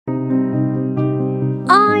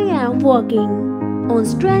working on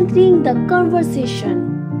strengthening the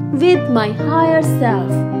conversation with my higher self.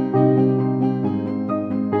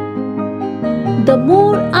 The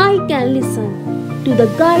more I can listen to the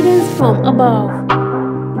guidance from above,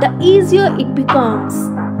 the easier it becomes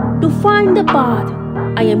to find the path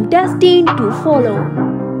I am destined to follow.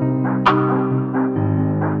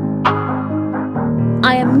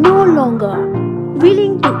 I am no longer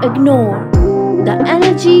willing to ignore the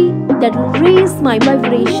energy that will raise my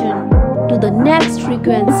vibration to the next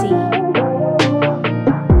frequency.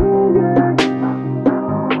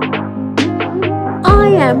 I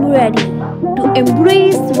am ready to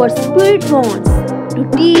embrace what Spirit wants to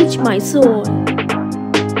teach my soul.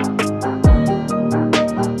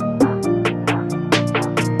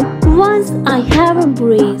 Once I have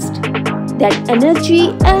embraced that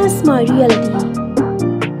energy as my reality,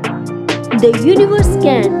 the universe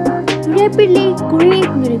can rapidly create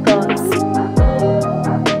miracles.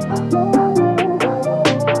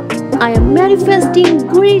 I am manifesting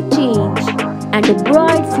great change and a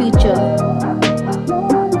bright future.